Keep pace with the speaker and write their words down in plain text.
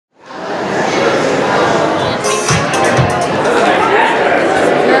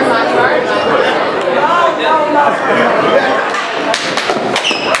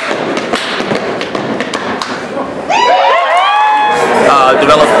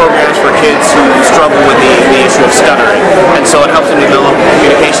programs for kids who struggle with the issue of stuttering. And so it helps them develop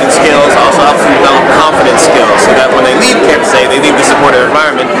communication skills, also helps them develop confidence skills, so that when they leave Campus A, they leave the supportive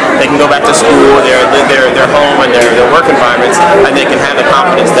environment, they can go back to school, their home, and their work environments, and they can have the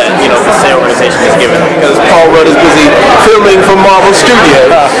confidence that, you know, the SAY organization has given them. Because Paul Rudd is busy filming for Marvel Studios.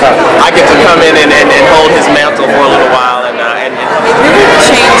 I get to come in and hold his mantle for a little while, and it really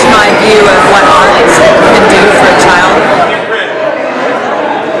changed my view of what art can do for a child.